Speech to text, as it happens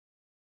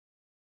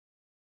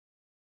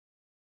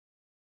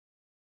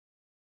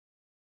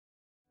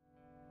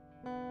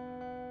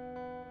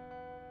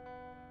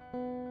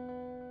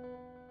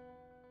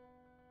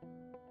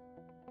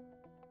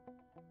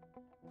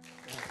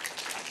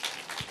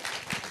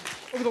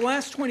Over the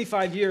last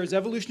 25 years,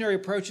 evolutionary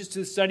approaches to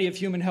the study of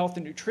human health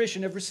and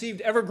nutrition have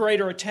received ever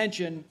greater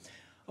attention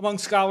among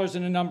scholars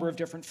in a number of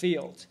different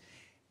fields.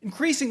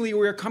 Increasingly,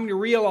 we are coming to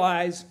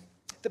realize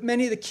that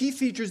many of the key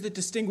features that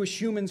distinguish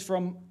humans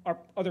from our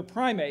other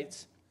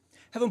primates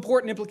have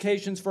important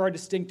implications for our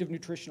distinctive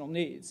nutritional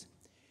needs.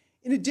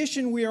 In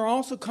addition, we are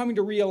also coming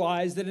to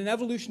realize that an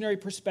evolutionary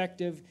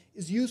perspective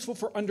is useful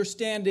for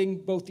understanding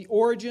both the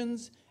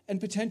origins and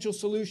potential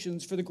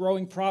solutions for the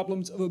growing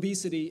problems of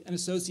obesity and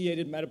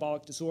associated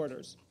metabolic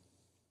disorders.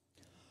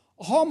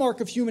 A hallmark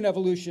of human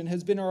evolution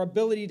has been our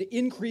ability to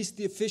increase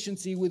the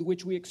efficiency with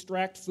which we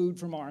extract food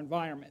from our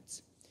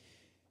environments.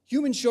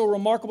 Humans show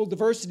remarkable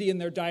diversity in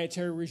their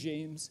dietary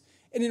regimes,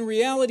 and in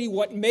reality,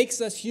 what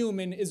makes us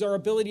human is our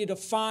ability to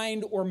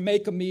find or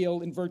make a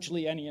meal in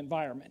virtually any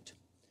environment.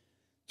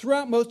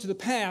 Throughout most of the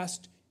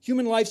past,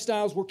 human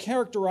lifestyles were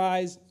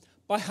characterized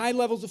by high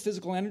levels of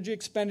physical energy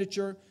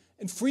expenditure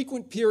and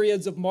frequent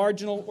periods of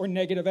marginal or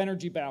negative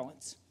energy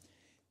balance.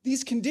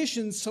 These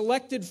conditions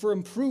selected for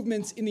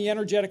improvements in the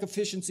energetic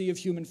efficiency of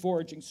human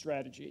foraging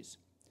strategies.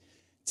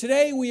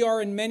 Today, we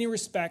are in many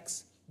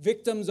respects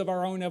victims of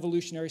our own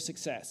evolutionary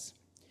success.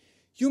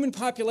 Human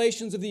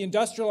populations of the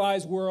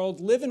industrialized world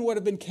live in what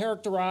have been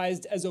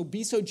characterized as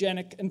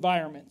obesogenic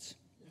environments,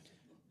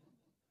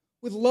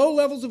 with low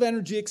levels of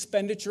energy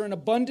expenditure and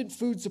abundant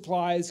food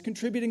supplies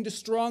contributing to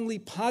strongly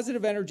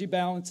positive energy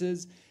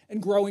balances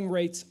and growing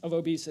rates of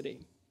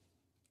obesity.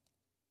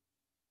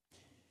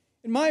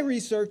 In my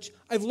research,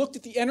 I've looked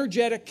at the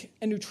energetic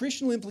and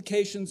nutritional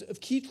implications of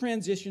key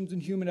transitions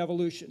in human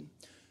evolution,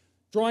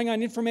 drawing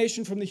on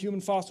information from the human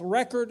fossil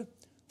record,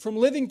 from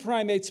living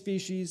primate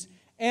species,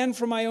 and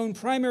from my own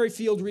primary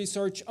field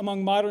research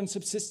among modern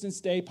subsistence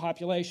day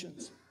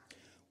populations.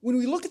 When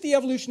we look at the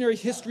evolutionary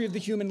history of the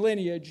human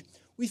lineage,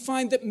 we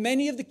find that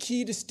many of the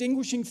key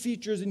distinguishing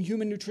features in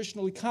human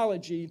nutritional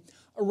ecology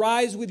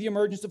arise with the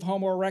emergence of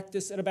Homo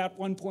erectus at about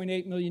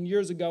 1.8 million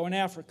years ago in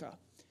Africa.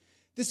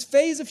 This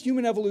phase of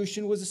human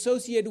evolution was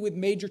associated with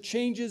major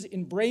changes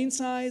in brain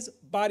size,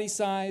 body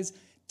size,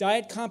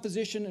 diet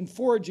composition, and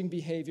foraging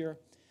behavior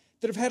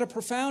that have had a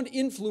profound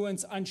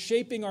influence on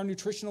shaping our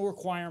nutritional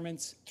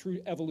requirements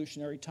through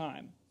evolutionary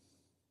time.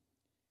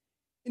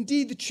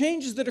 Indeed, the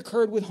changes that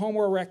occurred with Homo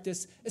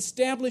erectus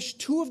established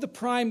two of the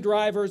prime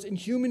drivers in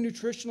human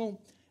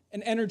nutritional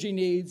and energy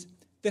needs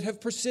that have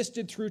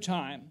persisted through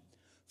time.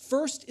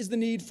 First is the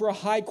need for a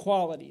high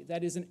quality,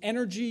 that is, an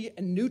energy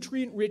and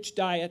nutrient-rich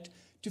diet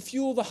to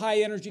fuel the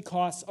high energy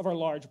costs of our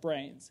large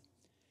brains.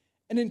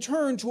 And in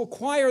turn, to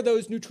acquire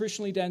those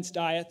nutritionally dense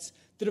diets,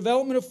 the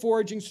development of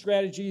foraging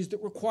strategies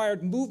that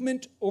required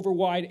movement over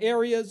wide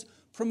areas,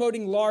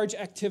 promoting large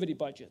activity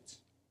budgets.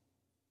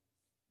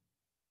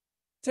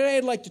 Today,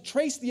 I'd like to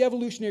trace the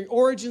evolutionary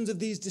origins of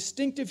these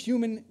distinctive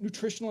human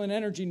nutritional and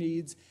energy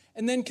needs,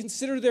 and then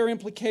consider their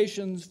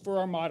implications for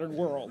our modern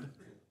world.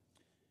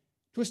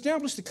 To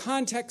establish the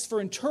context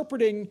for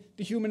interpreting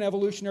the human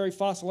evolutionary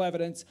fossil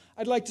evidence,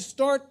 I'd like to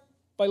start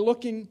by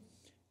looking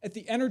at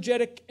the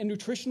energetic and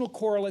nutritional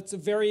correlates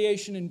of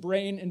variation in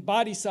brain and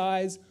body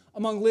size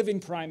among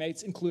living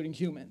primates, including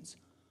humans.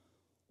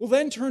 We'll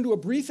then turn to a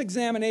brief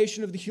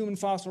examination of the human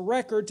fossil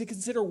record to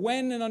consider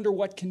when and under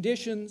what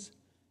conditions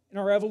in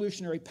our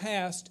evolutionary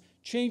past,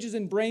 changes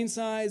in brain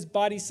size,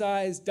 body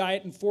size,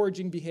 diet, and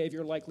foraging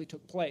behavior likely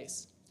took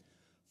place.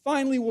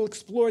 Finally, we'll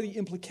explore the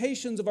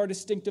implications of our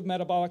distinctive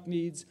metabolic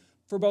needs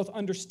for both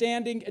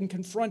understanding and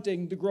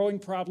confronting the growing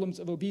problems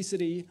of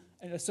obesity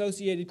and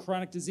associated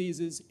chronic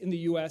diseases in the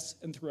US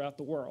and throughout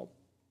the world.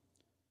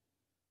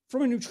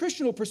 From a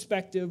nutritional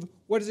perspective,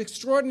 what is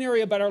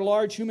extraordinary about our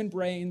large human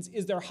brains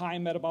is their high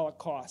metabolic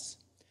costs.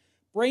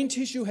 Brain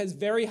tissue has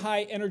very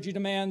high energy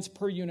demands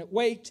per unit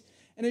weight,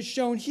 and as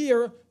shown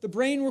here, the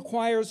brain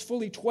requires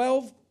fully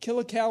 12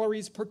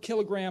 kilocalories per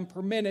kilogram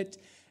per minute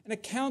and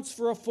accounts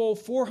for a full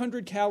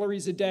 400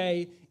 calories a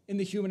day in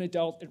the human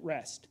adult at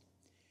rest.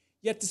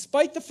 Yet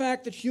despite the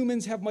fact that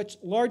humans have much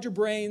larger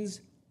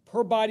brains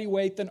per body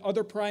weight than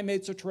other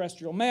primates or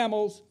terrestrial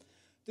mammals,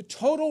 the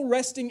total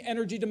resting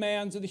energy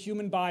demands of the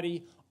human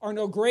body are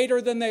no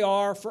greater than they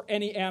are for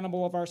any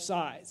animal of our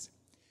size.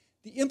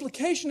 The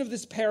implication of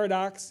this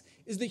paradox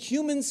is that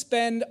humans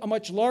spend a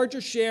much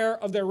larger share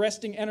of their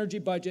resting energy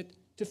budget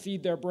to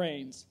feed their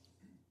brains.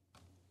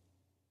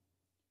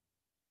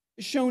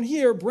 As shown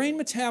here, brain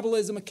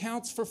metabolism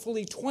accounts for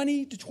fully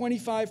 20 to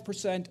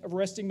 25% of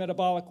resting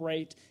metabolic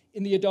rate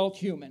in the adult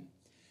human,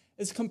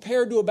 as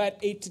compared to about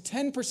 8 to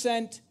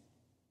 10%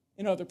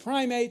 in other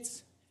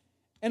primates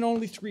and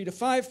only 3 to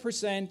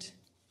 5%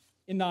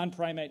 in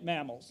non-primate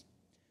mammals.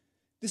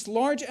 This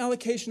large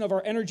allocation of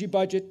our energy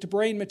budget to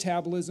brain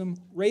metabolism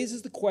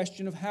raises the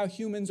question of how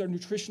humans are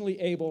nutritionally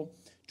able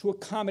to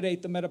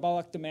accommodate the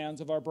metabolic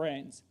demands of our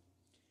brains.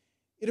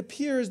 It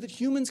appears that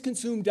humans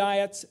consume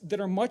diets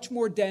that are much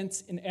more dense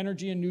in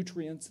energy and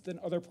nutrients than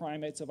other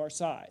primates of our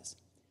size.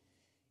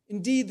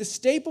 Indeed, the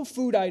staple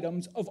food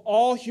items of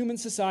all human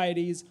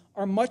societies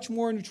are much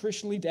more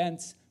nutritionally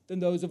dense than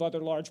those of other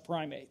large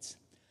primates.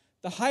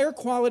 The higher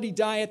quality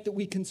diet that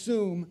we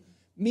consume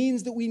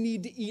means that we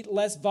need to eat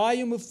less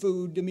volume of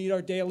food to meet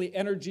our daily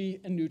energy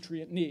and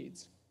nutrient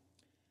needs.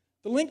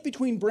 The link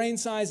between brain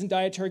size and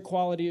dietary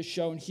quality is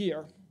shown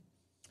here.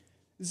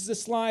 This is a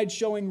slide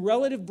showing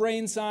relative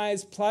brain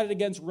size plotted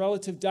against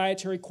relative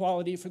dietary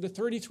quality for the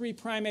 33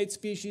 primate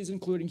species,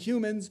 including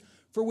humans,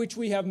 for which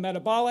we have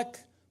metabolic,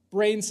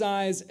 brain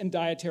size, and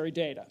dietary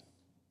data.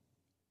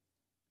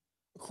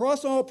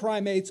 Across all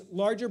primates,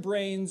 larger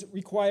brains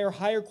require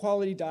higher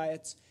quality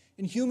diets,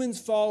 and humans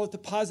fall at the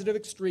positive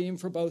extreme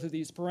for both of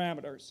these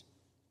parameters.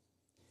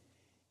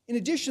 In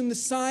addition, the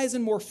size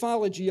and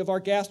morphology of our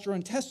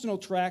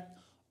gastrointestinal tract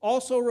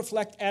also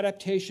reflect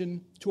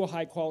adaptation to a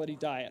high-quality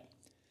diet.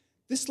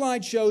 This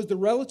slide shows the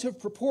relative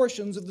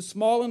proportions of the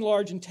small and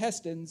large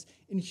intestines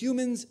in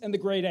humans and the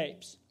great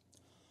apes.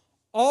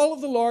 All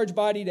of the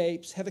large-bodied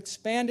apes have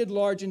expanded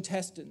large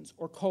intestines,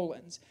 or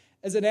colons,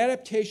 as an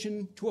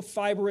adaptation to a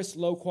fibrous,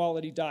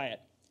 low-quality diet.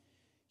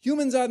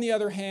 Humans, on the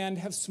other hand,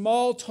 have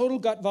small total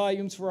gut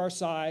volumes for our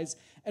size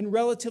and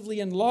relatively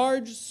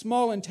enlarged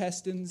small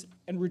intestines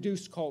and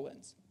reduced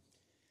colons.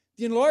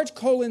 The enlarged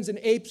colons in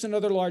apes and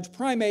other large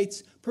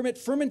primates permit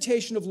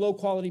fermentation of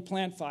low-quality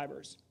plant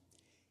fibers.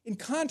 In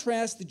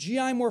contrast, the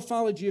GI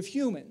morphology of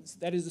humans,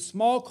 that is a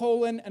small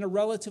colon and a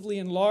relatively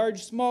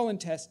enlarged small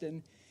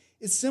intestine,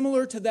 is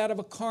similar to that of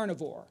a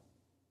carnivore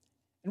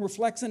and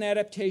reflects an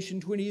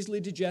adaptation to an easily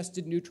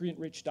digested,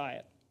 nutrient-rich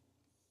diet.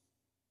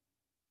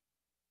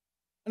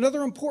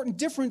 Another important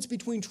difference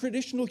between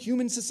traditional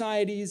human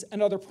societies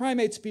and other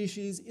primate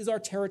species is our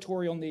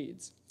territorial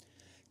needs.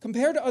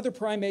 Compared to other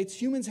primates,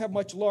 humans have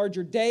much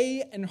larger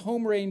day and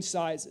home range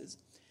sizes.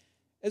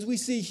 As we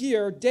see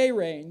here, day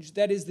range,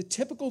 that is the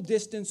typical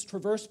distance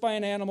traversed by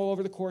an animal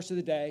over the course of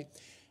the day,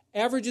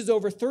 averages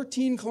over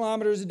 13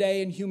 kilometers a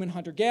day in human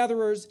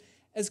hunter-gatherers,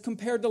 as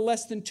compared to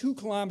less than 2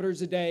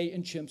 kilometers a day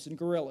in chimps and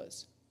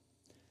gorillas.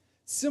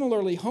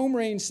 Similarly, home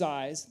range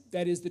size,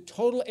 that is the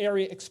total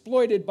area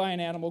exploited by an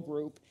animal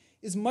group,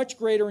 is much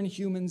greater in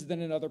humans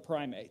than in other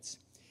primates.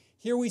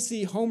 Here we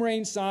see home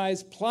range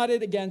size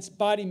plotted against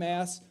body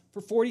mass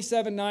for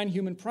 47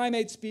 non-human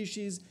primate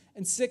species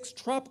and 6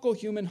 tropical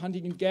human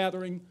hunting and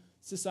gathering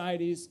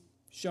societies,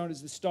 shown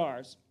as the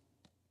stars.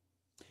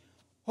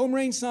 Home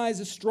range size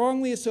is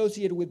strongly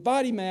associated with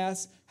body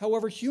mass.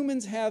 However,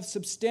 humans have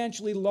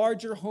substantially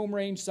larger home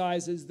range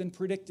sizes than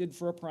predicted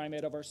for a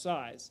primate of our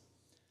size.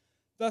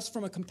 Thus,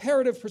 from a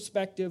comparative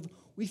perspective,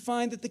 we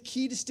find that the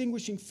key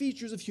distinguishing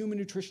features of human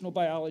nutritional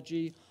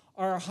biology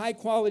are a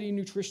high-quality,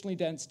 nutritionally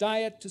dense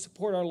diet to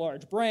support our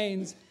large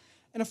brains,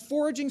 and a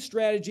foraging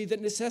strategy that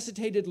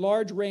necessitated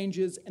large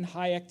ranges and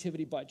high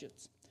activity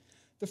budgets.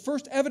 The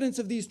first evidence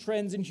of these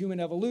trends in human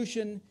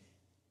evolution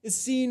is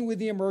seen with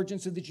the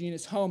emergence of the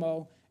genus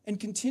Homo and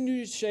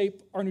continue to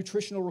shape our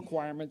nutritional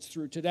requirements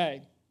through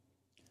today.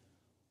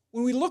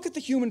 When we look at the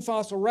human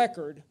fossil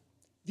record,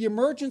 the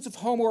emergence of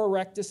Homo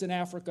erectus in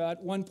Africa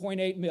at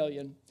 1.8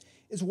 million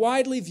is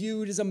widely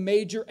viewed as a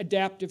major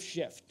adaptive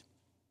shift.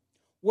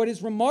 What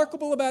is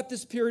remarkable about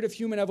this period of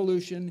human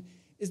evolution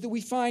is that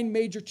we find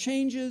major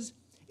changes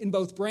in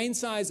both brain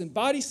size and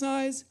body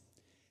size,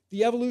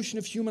 the evolution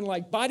of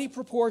human-like body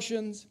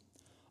proportions,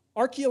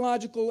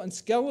 archaeological and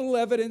skeletal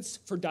evidence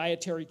for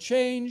dietary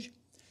change,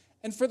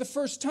 and for the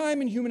first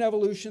time in human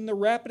evolution, the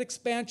rapid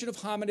expansion of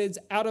hominids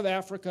out of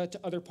Africa to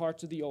other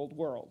parts of the Old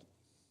World.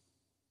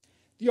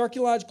 The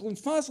archaeological and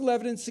fossil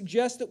evidence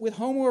suggests that with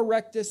Homo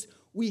erectus,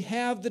 we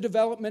have the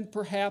development,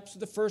 perhaps, of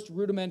the first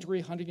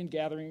rudimentary hunting and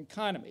gathering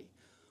economy,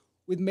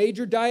 with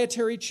major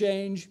dietary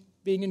change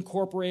being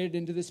incorporated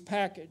into this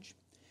package.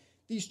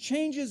 These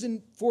changes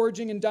in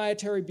foraging and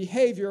dietary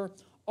behavior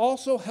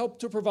also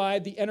helped to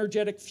provide the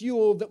energetic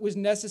fuel that was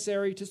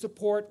necessary to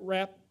support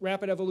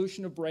rapid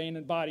evolution of brain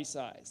and body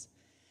size.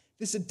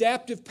 This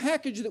adaptive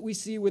package that we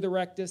see with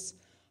erectus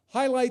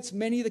highlights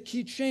many of the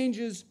key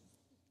changes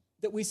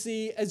that we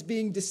see as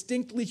being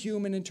distinctly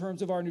human in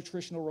terms of our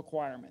nutritional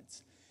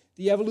requirements.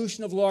 The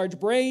evolution of large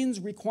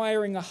brains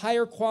requiring a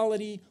higher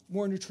quality,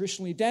 more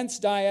nutritionally dense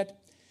diet,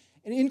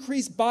 an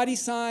increased body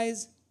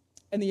size,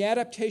 and the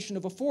adaptation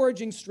of a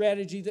foraging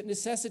strategy that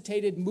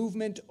necessitated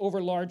movement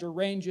over larger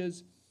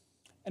ranges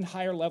and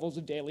higher levels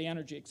of daily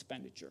energy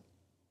expenditure.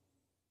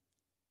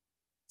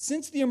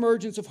 Since the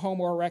emergence of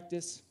Homo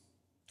erectus,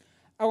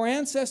 our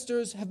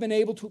ancestors have been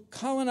able to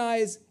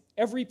colonize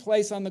every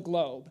place on the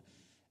globe.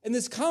 And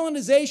this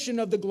colonization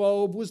of the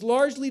globe was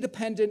largely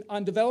dependent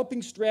on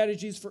developing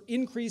strategies for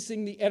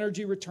increasing the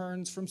energy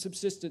returns from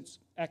subsistence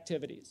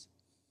activities.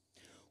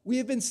 We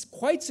have been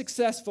quite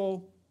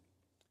successful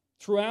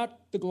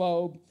throughout the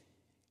globe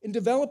in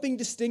developing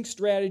distinct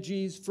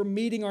strategies for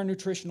meeting our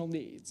nutritional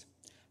needs.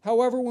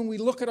 However, when we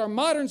look at our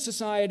modern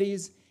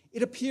societies,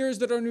 it appears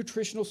that our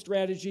nutritional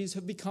strategies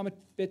have become a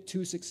bit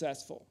too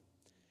successful.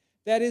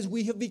 That is,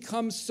 we have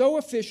become so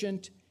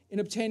efficient in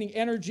obtaining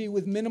energy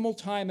with minimal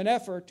time and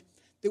effort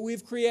that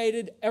we've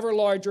created ever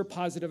larger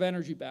positive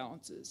energy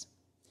balances.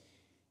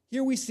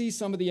 Here we see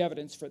some of the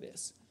evidence for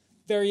this.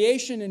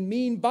 Variation in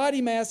mean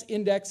body mass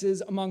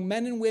indexes among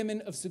men and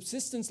women of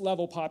subsistence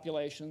level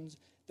populations,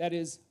 that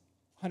is,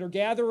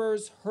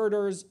 hunter-gatherers,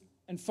 herders,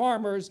 and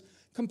farmers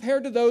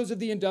compared to those of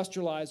the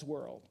industrialized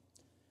world.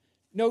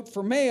 Note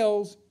for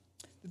males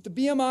that the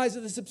BMIs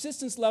of the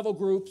subsistence level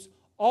groups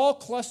all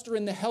cluster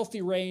in the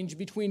healthy range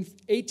between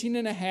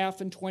 18.5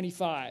 and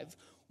 25,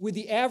 with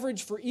the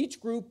average for each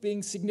group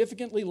being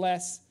significantly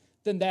less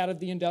than that of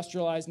the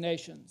industrialized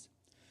nations.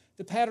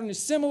 The pattern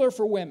is similar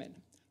for women.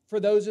 For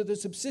those of the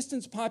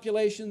subsistence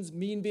populations,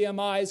 mean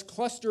BMIs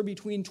cluster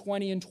between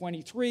 20 and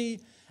 23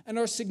 and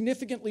are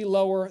significantly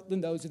lower than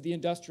those of the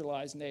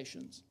industrialized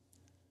nations.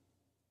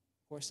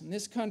 Of course, in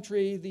this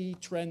country, the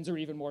trends are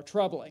even more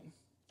troubling,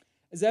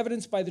 as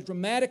evidenced by the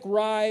dramatic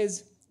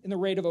rise in the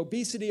rate of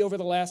obesity over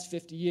the last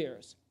 50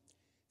 years.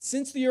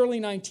 Since the early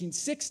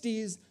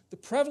 1960s, the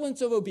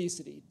prevalence of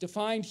obesity,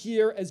 defined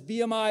here as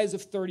BMIs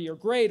of 30 or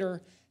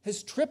greater,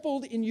 has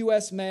tripled in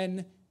US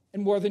men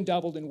and more than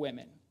doubled in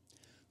women.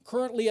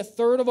 Currently, a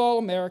third of all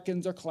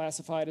Americans are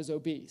classified as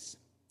obese.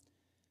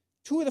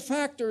 Two of the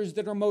factors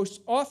that are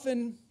most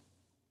often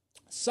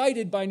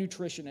cited by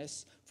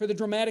nutritionists for the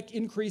dramatic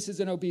increases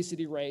in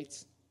obesity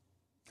rates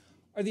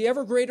are the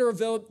ever greater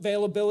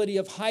availability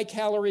of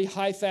high-calorie,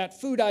 high-fat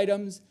food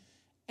items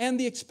and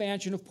the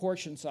expansion of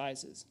portion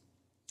sizes.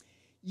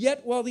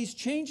 Yet, while these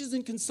changes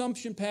in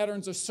consumption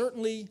patterns are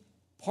certainly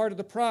part of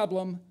the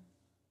problem,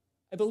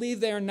 I believe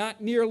they are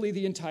not nearly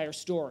the entire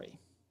story.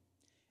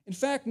 In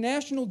fact,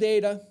 national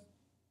data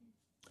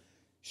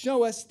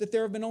show us that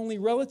there have been only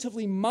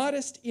relatively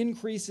modest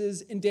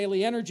increases in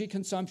daily energy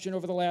consumption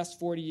over the last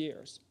 40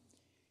 years.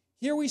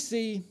 Here we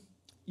see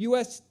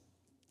US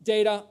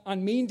data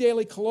on mean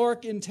daily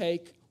caloric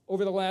intake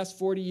over the last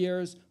 40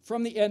 years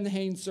from the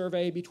NHANES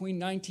survey between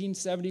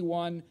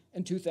 1971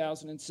 and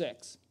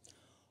 2006.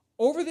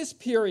 Over this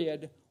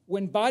period,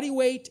 when body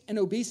weight and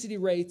obesity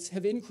rates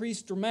have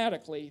increased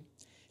dramatically,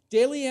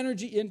 daily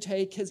energy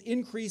intake has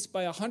increased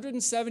by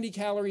 170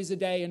 calories a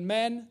day in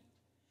men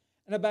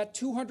and about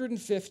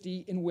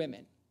 250 in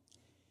women.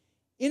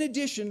 In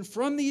addition,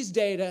 from these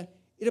data,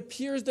 it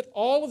appears that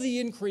all of the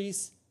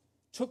increase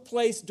took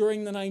place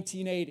during the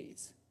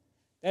 1980s.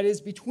 That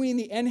is, between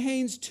the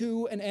NHANES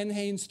 2 and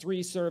NHANES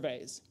 3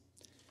 surveys.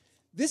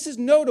 This is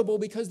notable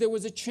because there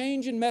was a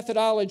change in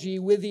methodology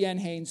with the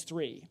NHANES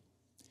 3.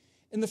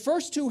 In the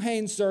first two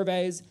HANES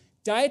surveys,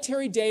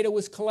 dietary data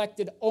was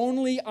collected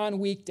only on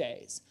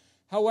weekdays.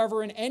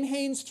 However, in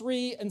NHANES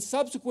 3 and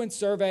subsequent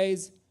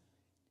surveys,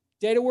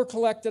 data were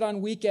collected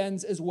on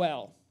weekends as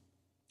well.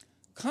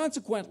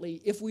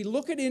 Consequently, if we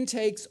look at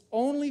intakes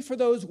only for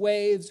those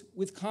waves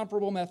with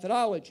comparable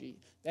methodology,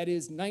 that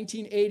is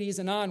 1980s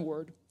and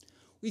onward,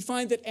 we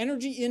find that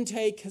energy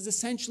intake has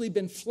essentially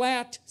been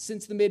flat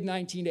since the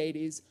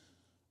mid-1980s,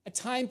 a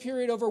time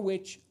period over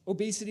which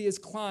obesity has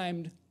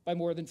climbed by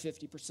more than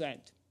 50%.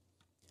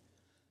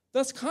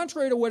 Thus,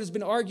 contrary to what has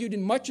been argued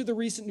in much of the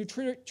recent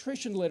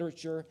nutrition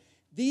literature,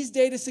 these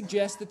data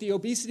suggest that the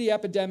obesity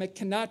epidemic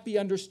cannot be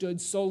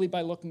understood solely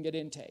by looking at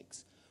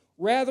intakes.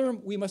 Rather,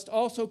 we must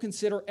also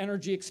consider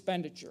energy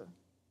expenditure.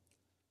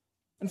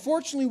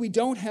 Unfortunately, we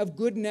don't have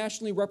good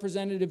nationally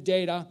representative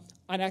data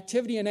on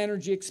activity and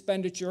energy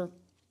expenditure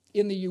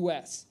in the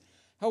US.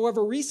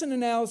 However, recent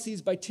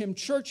analyses by Tim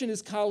Church and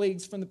his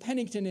colleagues from the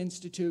Pennington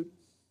Institute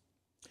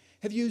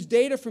have used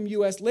data from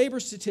US labor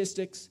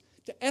statistics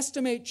to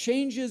estimate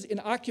changes in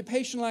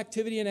occupational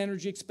activity and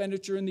energy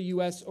expenditure in the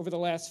US over the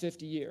last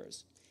 50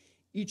 years.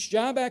 Each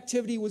job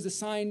activity was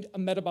assigned a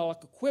metabolic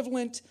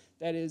equivalent,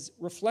 that is,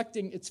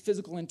 reflecting its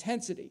physical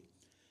intensity.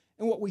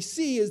 And what we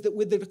see is that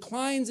with the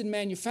declines in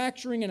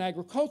manufacturing and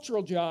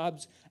agricultural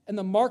jobs and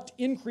the marked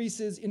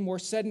increases in more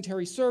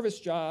sedentary service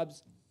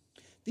jobs,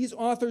 these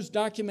authors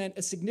document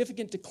a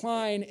significant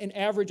decline in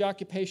average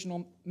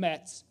occupational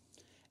METs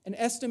and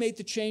estimate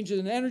the changes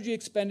in energy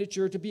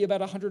expenditure to be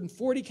about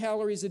 140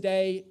 calories a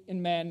day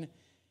in men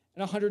and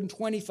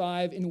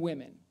 125 in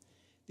women.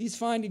 These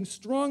findings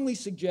strongly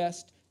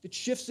suggest that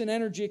shifts in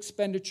energy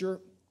expenditure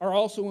are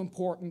also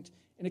important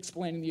in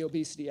explaining the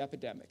obesity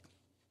epidemic.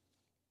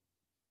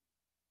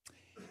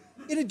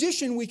 In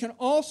addition, we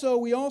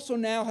also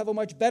now have a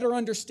much better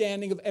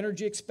understanding of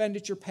energy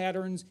expenditure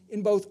patterns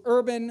in both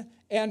urban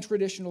and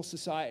traditional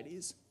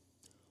societies.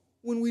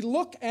 When we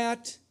look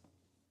at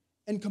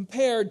and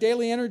compare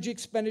daily energy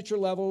expenditure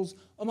levels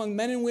among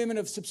men and women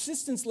of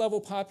subsistence level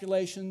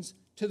populations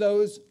to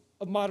those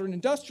of modern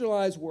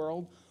industrialized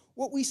world,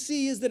 what we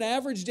see is that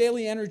average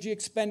daily energy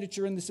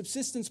expenditure in the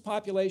subsistence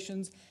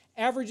populations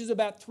averages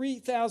about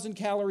 3,000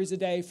 calories a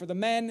day for the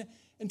men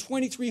and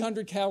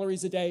 2,300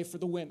 calories a day for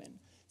the women,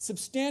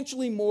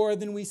 substantially more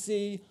than we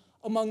see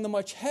among the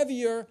much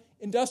heavier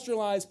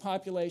industrialized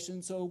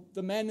populations. So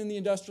the men in the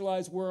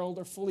industrialized world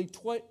are fully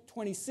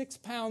 26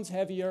 pounds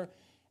heavier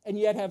and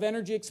yet have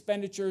energy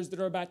expenditures that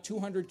are about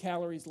 200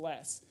 calories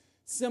less.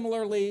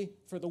 Similarly,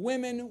 for the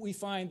women, we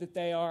find that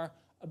they are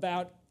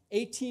about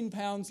 18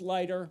 pounds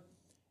lighter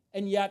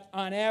and yet,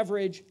 on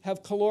average,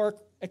 have caloric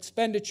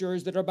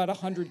expenditures that are about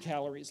 100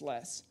 calories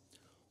less.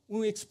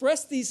 When we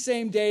express these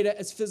same data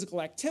as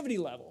physical activity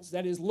levels,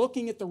 that is,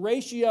 looking at the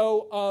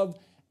ratio of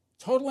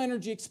total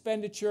energy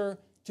expenditure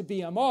to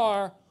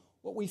BMR,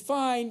 what we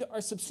find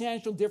are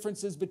substantial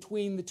differences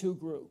between the two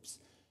groups.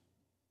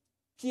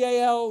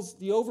 PALs,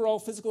 the overall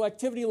physical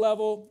activity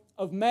level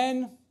of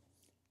men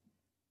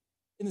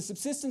in the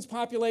subsistence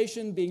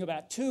population being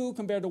about 2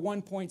 compared to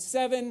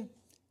 1.7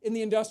 in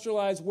the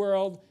industrialized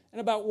world, and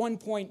about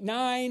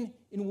 1.9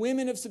 in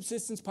women of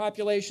subsistence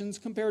populations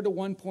compared to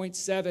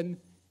 1.7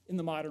 in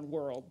the modern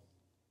world.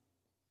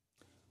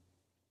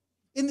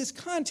 In this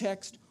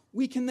context,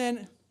 we can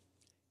then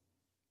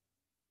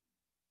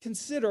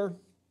consider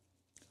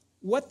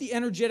what the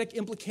energetic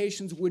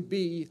implications would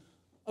be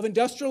of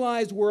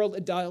industrialized world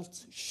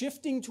adults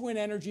shifting to an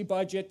energy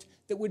budget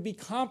that would be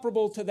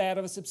comparable to that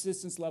of a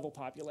subsistence level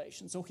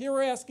population. So here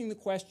we're asking the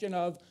question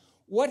of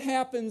what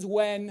happens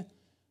when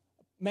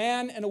a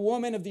man and a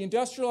woman of the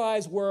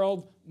industrialized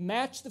world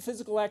match the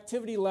physical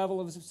activity level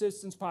of a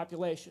subsistence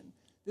population.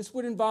 This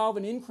would involve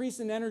an increase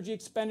in energy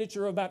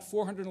expenditure of about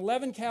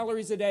 411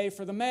 calories a day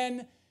for the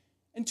men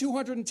and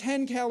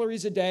 210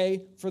 calories a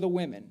day for the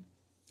women.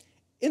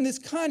 In this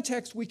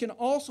context, we can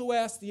also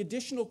ask the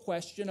additional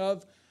question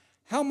of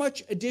how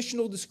much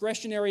additional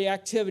discretionary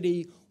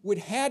activity would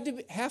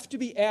have to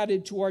be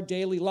added to our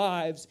daily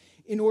lives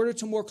in order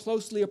to more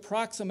closely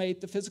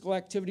approximate the physical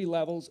activity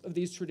levels of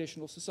these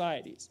traditional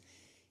societies.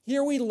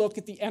 Here we look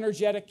at the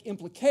energetic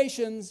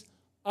implications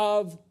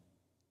of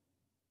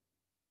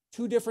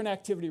two different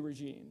activity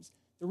regimes.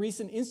 The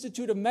recent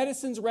Institute of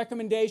Medicine's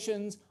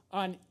recommendations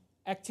on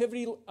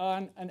activity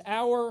on an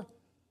hour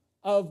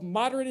of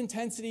moderate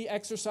intensity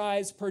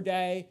exercise per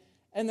day,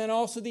 and then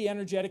also the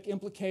energetic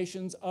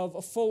implications of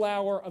a full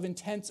hour of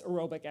intense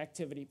aerobic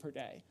activity per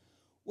day.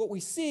 What we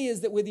see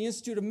is that with the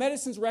Institute of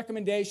Medicine's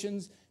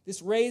recommendations,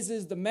 this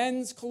raises the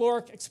men's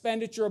caloric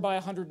expenditure by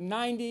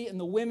 190 and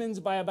the women's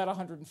by about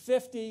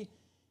 150. If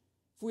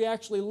we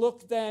actually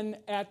look then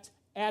at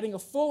adding a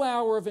full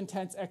hour of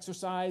intense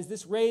exercise,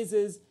 this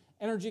raises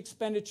energy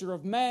expenditure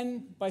of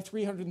men by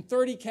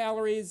 330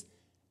 calories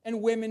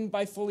and women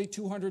by fully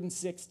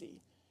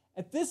 260.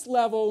 At this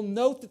level,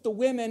 note that the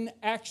women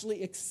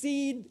actually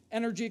exceed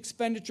energy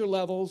expenditure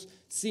levels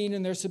seen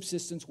in their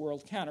subsistence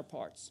world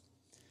counterparts.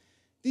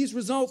 These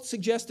results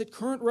suggest that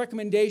current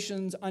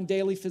recommendations on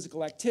daily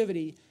physical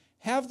activity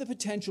have the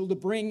potential to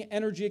bring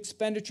energy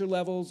expenditure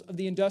levels of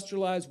the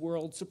industrialized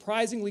world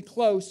surprisingly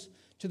close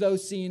to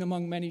those seen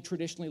among many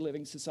traditionally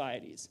living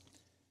societies.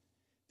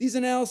 These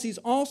analyses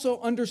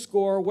also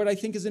underscore what I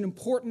think is an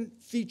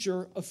important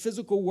feature of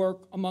physical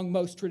work among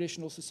most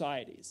traditional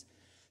societies,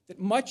 that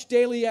much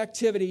daily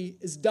activity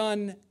is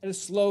done at a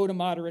slow to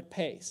moderate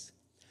pace.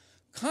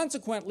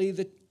 Consequently,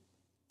 the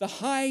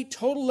high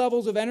total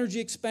levels of energy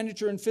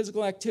expenditure and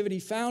physical activity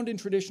found in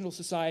traditional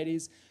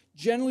societies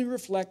generally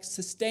reflect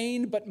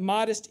sustained but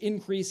modest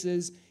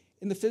increases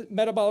in the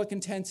metabolic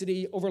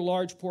intensity over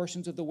large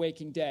portions of the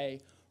waking day,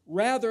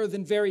 rather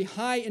than very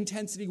high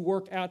intensity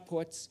work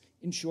outputs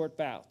in short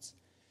bouts.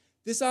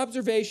 This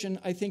observation,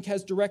 I think,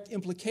 has direct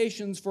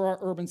implications for our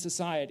urban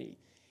society,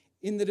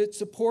 in that it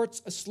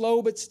supports a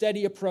slow but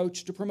steady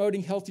approach to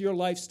promoting healthier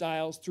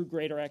lifestyles through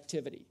greater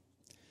activity.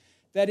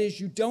 That is,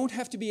 you don't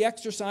have to be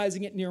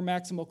exercising at near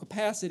maximal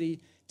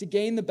capacity to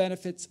gain the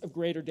benefits of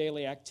greater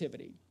daily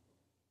activity.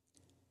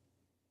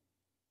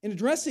 In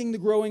addressing the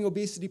growing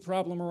obesity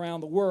problem around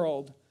the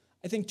world,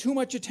 I think too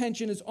much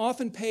attention is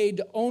often paid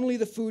to only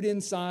the food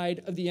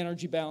inside of the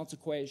energy balance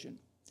equation.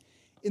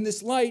 In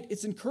this light,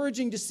 it's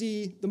encouraging to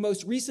see the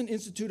most recent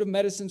Institute of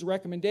Medicine's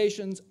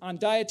recommendations on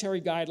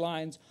dietary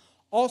guidelines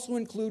also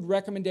include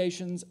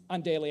recommendations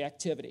on daily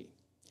activity.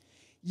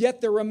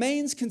 Yet there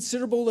remains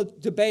considerable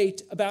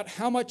debate about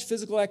how much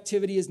physical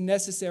activity is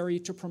necessary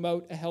to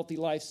promote a healthy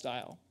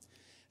lifestyle.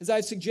 As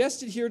I've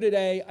suggested here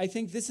today, I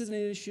think this is an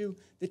issue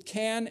that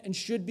can and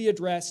should be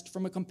addressed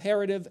from a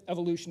comparative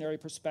evolutionary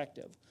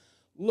perspective,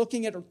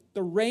 looking at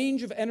the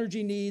range of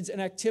energy needs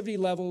and activity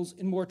levels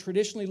in more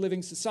traditionally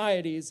living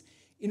societies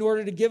in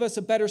order to give us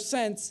a better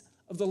sense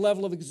of the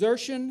level of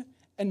exertion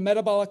and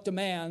metabolic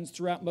demands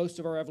throughout most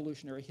of our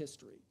evolutionary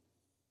history.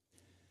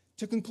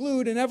 To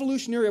conclude, an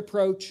evolutionary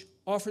approach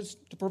offers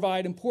to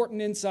provide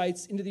important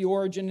insights into the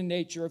origin and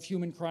nature of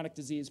human chronic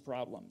disease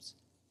problems.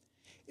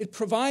 It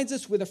provides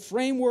us with a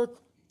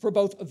framework for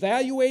both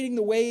evaluating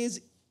the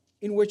ways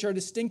in which our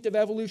distinctive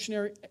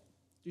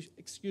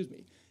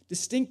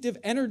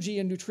energy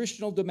and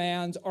nutritional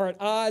demands are at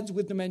odds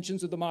with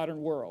dimensions of the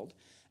modern world,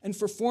 and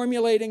for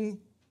formulating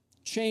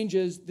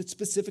changes that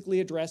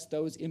specifically address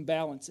those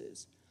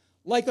imbalances.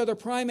 Like other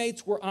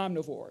primates, we're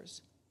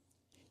omnivores.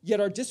 Yet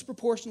our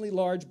disproportionately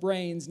large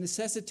brains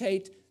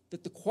necessitate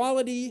that the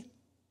quality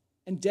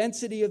and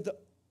density of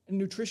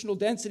nutritional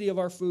density of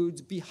our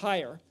foods be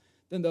higher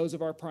than those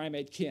of our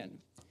primate kin.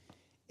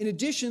 In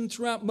addition,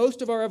 throughout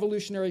most of our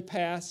evolutionary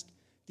past,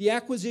 the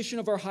acquisition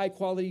of our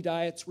high-quality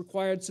diets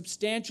required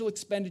substantial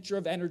expenditure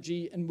of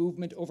energy and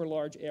movement over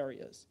large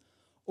areas.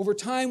 Over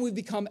time, we've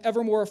become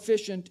ever more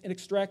efficient in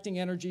extracting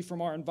energy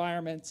from our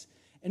environments,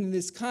 and in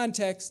this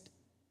context,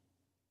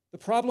 the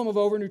problem of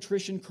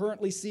overnutrition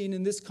currently seen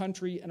in this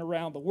country and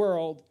around the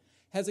world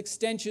has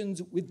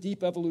extensions with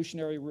deep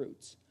evolutionary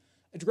roots.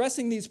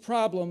 Addressing these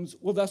problems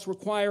will thus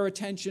require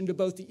attention to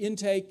both the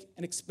intake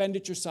and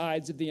expenditure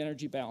sides of the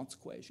energy balance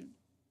equation.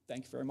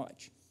 Thank you very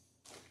much.